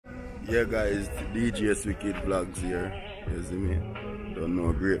Yeah guys, djswicked vlogs here. You see me? Don't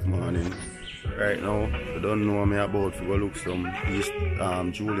know, great morning. Right now, I don't know me about to go look some East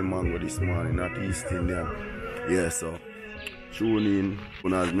Julie mango this morning, not East Indian. Yeah, so tune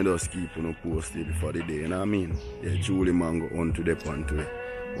in as me just keep on posted for the day, you know what I mean? Yeah, Julie mango on to the pantry.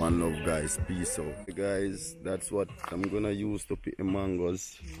 One love guys, peace out. Hey guys, that's what I'm gonna use to pick the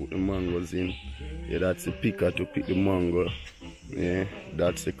mangoes. Put the mangoes in. Yeah, that's the picker to pick the mango. Yeah,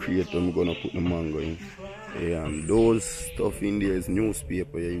 that's the crate I'm gonna put the mango in. Yeah, and those stuff in there is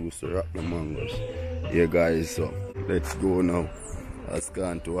newspaper you use to wrap the mangoes. Yeah guys, so let's go now. Let's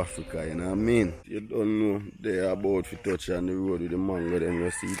go to Africa, you know what I mean? You don't know they're about to touch on the road with the mango, then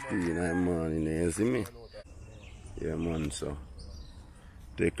you see 3 in the morning, you see me? Yeah man, so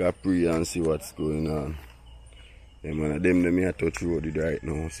take a pre and see what's going on. Yeah man, them here touch road with right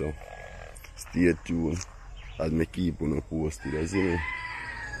now, so stay tuned as me keep on posted, you see me?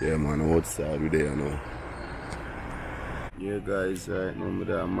 Yeah man, outside with there now. Yeah guys, right now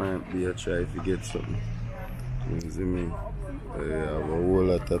that might be a try to get something. You see me? I have a whole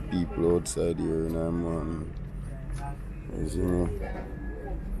lot of people outside here in the morning. You see me?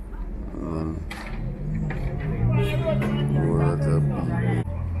 A whole lot of people.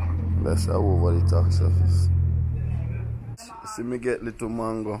 That's how over the tax office. See me get little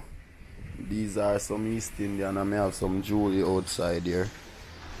mango. These are some East Indian and I have some Julie outside here.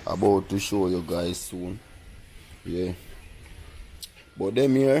 About to show you guys soon. Yeah. But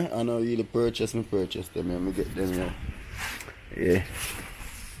them here, I don't really purchase them here. Me get them here. Yeah.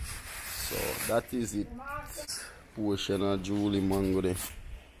 So that is it. Portion of Julie mango there.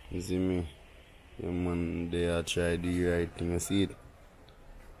 You see me? Yeah man, they are trying the right thing. You see it?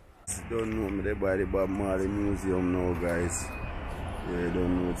 Don't know me, they buy the Marley museum now guys. Yeah, you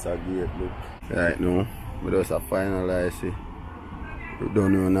don't know, it's a great look. Right now, we just finalize it. We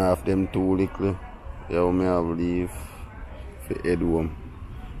don't even have them too little. Yeah, we have leave for head home.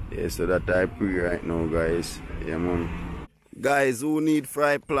 Yeah, so that I pray right now guys. Yeah man. Guys, who need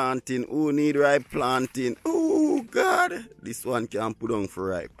fry planting? Who need ripe planting? Oh God, this one can put down for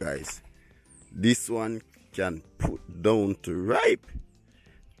ripe guys. This one can put down to ripe.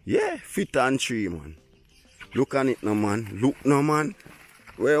 Yeah, fit and tree man. Look on it no man. Look no man.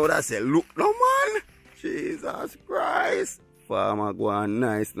 Where would I say? Look no man. Jesus Christ. Farmer go on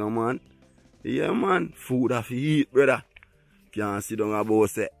nice no man. Yeah man. Food have to eat brother. Can't sit down about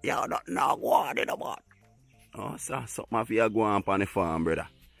say, yo don't know what it about. Oh sir, something for you go on the farm brother.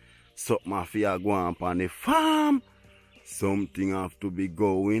 Something for you go on the farm. Something have to be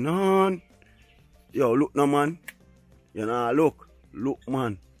going on. Yo look no man. You know look. Look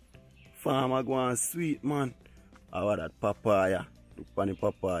man. Farmer go on sweet man. How that papaya? Look on the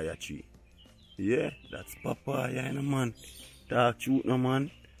papaya tree. Yeah, that's papaya you know, man. Dark truth no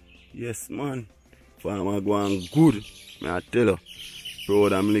man. Yes man. Farmer go on good. May I tell you.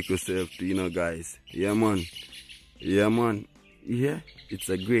 Proud and lick yourself too, you know guys. Yeah man. Yeah man. Yeah. It's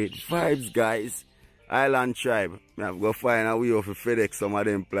a great vibes guys. Island tribe. I have to find a way of FedEx some of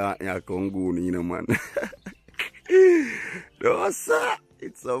them plant in Congo, you know man. No sir.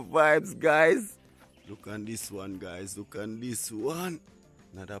 It's a vibes guys. Look on this one guys. Look on this one.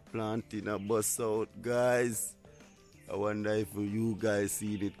 Another plant in a bus out guys. I wonder if you guys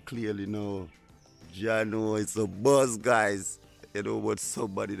see it clearly now. Ja know it's a buzz guys. You know but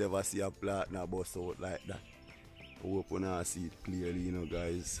somebody never see a plant in a bus out like that. I hope you not see it clearly you know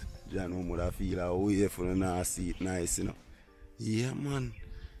guys. Ja know would I feel a way if you not see it nice you know. Yeah man.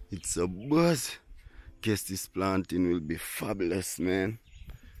 It's a buzz. Guess this planting will be fabulous man.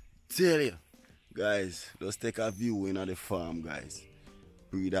 Tell you guys, just take a view in the farm guys.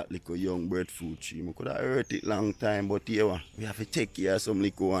 Breed that little young breadfruit tree. I could have hurt it long time but here we have to take care of some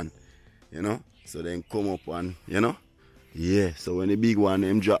little one. You know? So then come up and you know? Yeah, so when the big one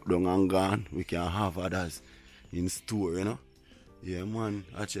them drop down and gone, we can have others in store, you know? Yeah man,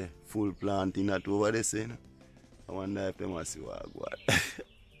 actually full planting that over there, you know? I wonder if they must see what I got.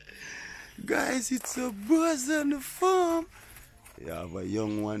 Guys, it's a buzz on the farm. You have a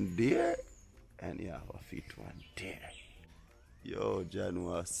young one there and you have a fit one there. Yo,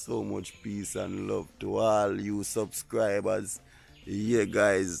 January, so much peace and love to all you subscribers. Yeah,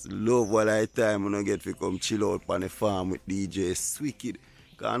 guys, love all the time when I get to come chill out on the farm with djswicked.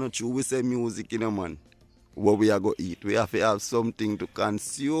 Because not true we say music, you know, man. What we are going to eat, we have to have something to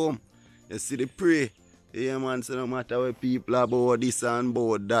consume. You see the pray. Yeah, man, so no matter what people are about this and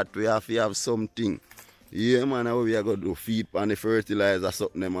about that, we have to have something. Yeah, man, how we are going to feed on the fertilizer,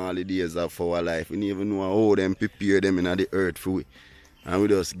 something them all the days of our life. We don't even know how them prepare them in the earth for we. And we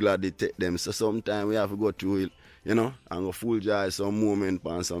just glad they take them. So sometimes we have to go through you know, and go full joy some moment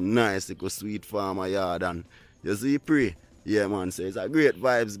on some nice little sweet farmer yard. And you see, pray. Yeah, man, so it's a great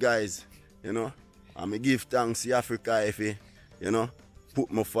vibes, guys. You know, and I give thanks to Africa if you know,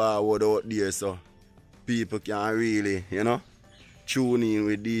 put me forward out there so people can really, you know, tune in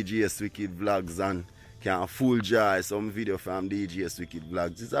with djswicked vlogs and can full joy some video from djswicked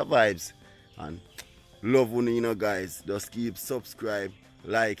vlogs. It's a vibes. And love you know, guys. Just keep subscribe,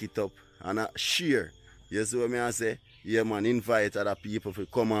 like it up, and share. You see what I say? Yeah, man, invite other people to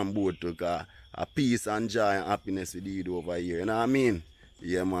come on board to a peace and joy and happiness we did over here. You know what I mean?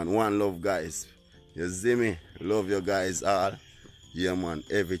 Yeah, man. One love, guys. You see me? Love you guys all. Yeah, man.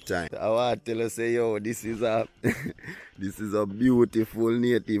 Every time. I want to tell you, say, yo, this is a this is a beautiful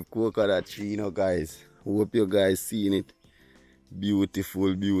native coconut tree, you know, guys. Hope you guys seen it.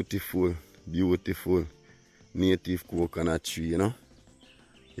 Beautiful, beautiful, beautiful native coconut tree, you know.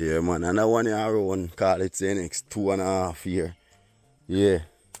 Yeah, man. And that one here around, call it say next 2.5 years. Yeah,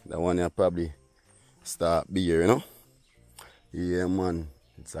 that one here probably start beer, you know. Yeah, man.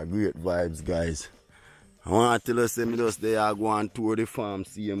 It's a great vibes, guys. I want to tell you, say me just there I go and tour the farm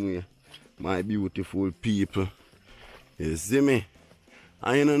same way. My beautiful people. You see me?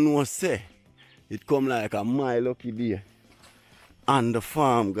 And you know, say, it come like a my lucky day. On the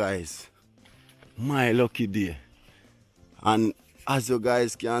farm, guys. My lucky day. And as you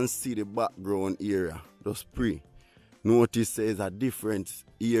guys can see the background area, just pray. Notice there's a different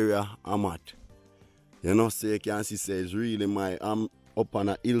area I'm at. You know, so you can see, say it's really I'm up on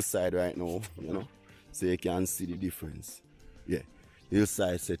a hillside right now, you know. So you can see the difference. Yeah,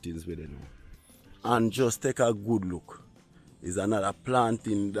 hillside settings with it now. And just take a good look. Is another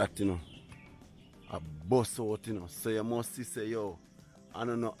planting that, you know, a bust out, you know. So you must see, say, yo, I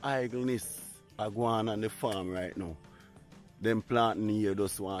don't know, idleness are going on the farm right now. Them planting here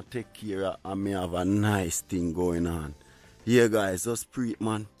just want to take care of and me have a nice thing going on. Yeah, guys, just pray it,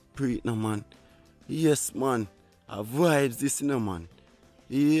 man. Pray it, no, man. Yes, man. A vibes this, you know, man.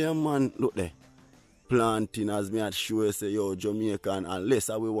 Yeah, man. Look there. Planting as me had show you, say, yo, Jamaican, unless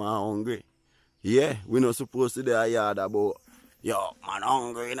we want hungry. Yeah, we not supposed to do a yard about, yo, man,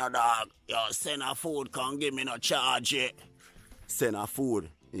 hungry, you know, dog. Yo, send a food, can't give me no charge, yeah. Send a food.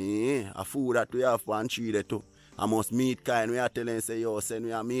 Yeah, a food that we have for tree there too. I must meat kind. We are telling you, say, yo, send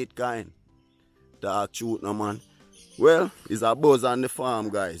me a meat kind. Dark truth, no, man. Well, it's a buzz on the farm,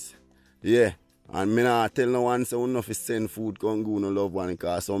 guys. Yeah. And me not tell no one, say, we not send food, come go no love one,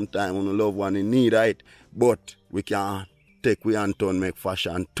 because sometimes we no love one in need, right? But we can take we and turn make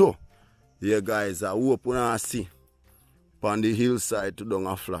fashion too. Yeah, guys, I hope we not see on the hillside to down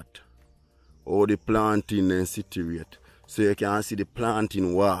a flat. Or the planting and city rate. So you can see the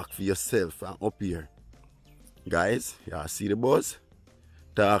planting walk for yourself and up here. Guys, you see the buzz?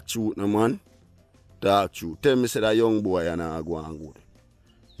 Talk truth, no, man. Talk truth. Tell me, say that young boy and I go on good.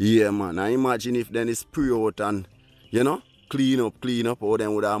 Yeah, man. I imagine if then it's spray out and, you know, clean up, or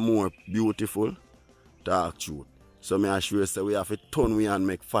then would have more beautiful. Talk truth. So me assure you, say we have to turn we and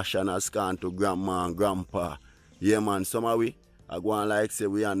make fashion as can to grandma and grandpa. Yeah, man. Some of we are going like say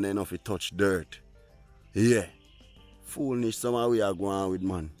we and then if it touch dirt. Yeah. Foolish some of we are going with,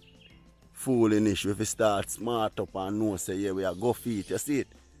 man. Foolish if we start smart up and know, say, yeah, we are go feet. You see it?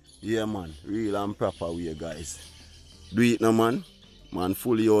 Yeah, man. Real and proper way, guys. Do it now, man. Man,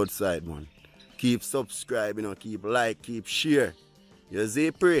 fully outside, man. Keep subscribing, you know, keep like, keep share. You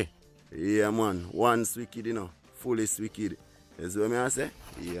see, pray? Yeah, man. One SWICKED, you know. Fully SWICKED. You see what I say?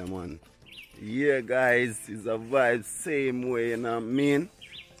 Yeah, man. Yeah, guys. It's a vibe same way, you know what I mean?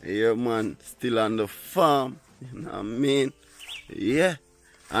 Yeah, man. Still on the farm. You know what I mean? Yeah.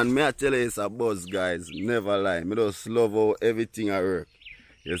 And me I tell you, it's a buzz, guys. Never lie. Me just love how everything I work.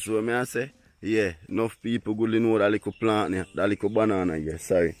 You see what I say? Yeah, enough people good know that little plant here, that little banana here,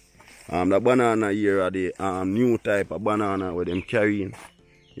 sorry. The banana here are the new type of banana where them carrying.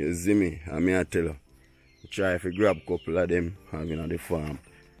 You see me? I mean I tell you. Try to grab a couple of them having on the farm.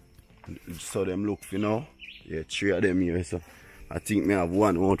 So them look for now. Yeah, 3 of them here. So I think me have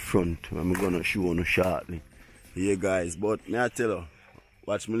one out front. I'm gonna show you shortly. Yeah guys, but me I tell you,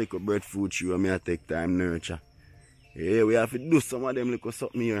 watch me little breadfruit tree and me I take time nurture. Yeah, we have to do some of them little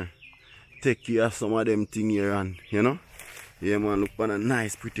something here. Take care of some of them thing here and, you know. Yeah, man, look on a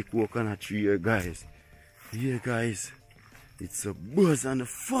nice pretty coconut tree here, guys. Yeah, guys. It's a buzz on the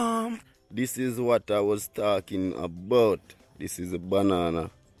farm. This is what I was talking about. This is a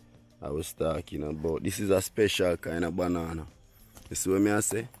banana I was talking about. This is a special kind of banana. You see what I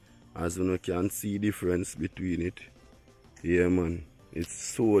say? As you can see difference between it. Yeah, man. It's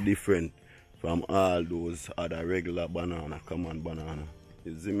so different from all those other regular banana. Come on, banana.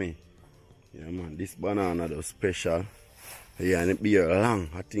 You see me? Yeah, man, this banana is special. Yeah, and it be long.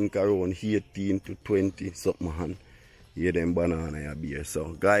 I think around 18 to 20 something, man. Yeah, them banana yeah, beer.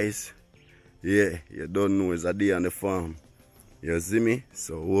 So, guys, yeah, you don't know it's a day on the farm. You see me?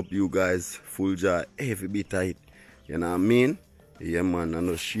 So, hope you guys full jar every bit tight. You know what I mean? Yeah, man,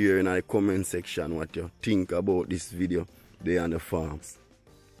 and share in the comment section what you think about this video day on the farms.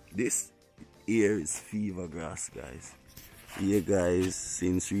 This here is fever grass, guys. Yeah, guys,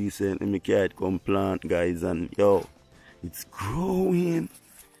 since recently me cat come plant, guys, and yo, it's growing.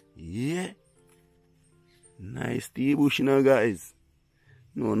 Yeah. Nice tea bush, you know, guys.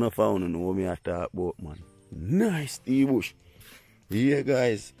 No, enough I don't know what me I talk about, man. Nice tea bush. Yeah,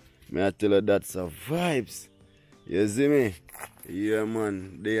 guys. Me I tell you that's a vibes. You see me? Yeah,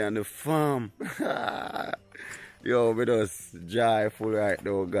 man. They on the farm. Yo, we just joyful right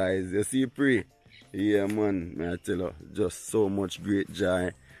now, guys. You see, pre? Yeah, man. Me I tell you, just so much great joy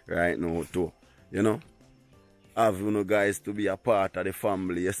right now, too. You know? Have you know, guys, to be a part of the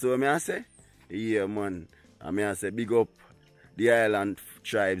family. You see what I say? Yeah, man. I say big up the island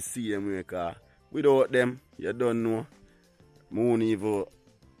tribe CMA, cause without them, you don't know. I won't even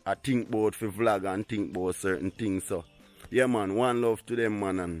think about for vlog and think about certain things. So, yeah, man, one love to them,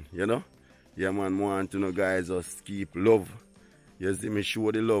 man, and you know, yeah, man, want to know, guys, just keep love. You see me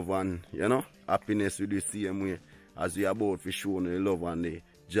show the love and, you know, happiness with the same way as we about for showing the love and the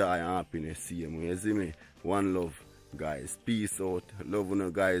joy and happiness same way. You see me? One love, guys. Peace out. Love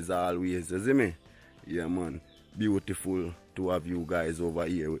you guys always. You see me? Yeah, man. Beautiful to have you guys over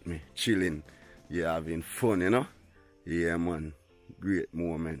here with me. Chilling. Yeah, having fun, you know? Yeah, man. Great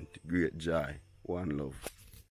moment. Great joy. One love.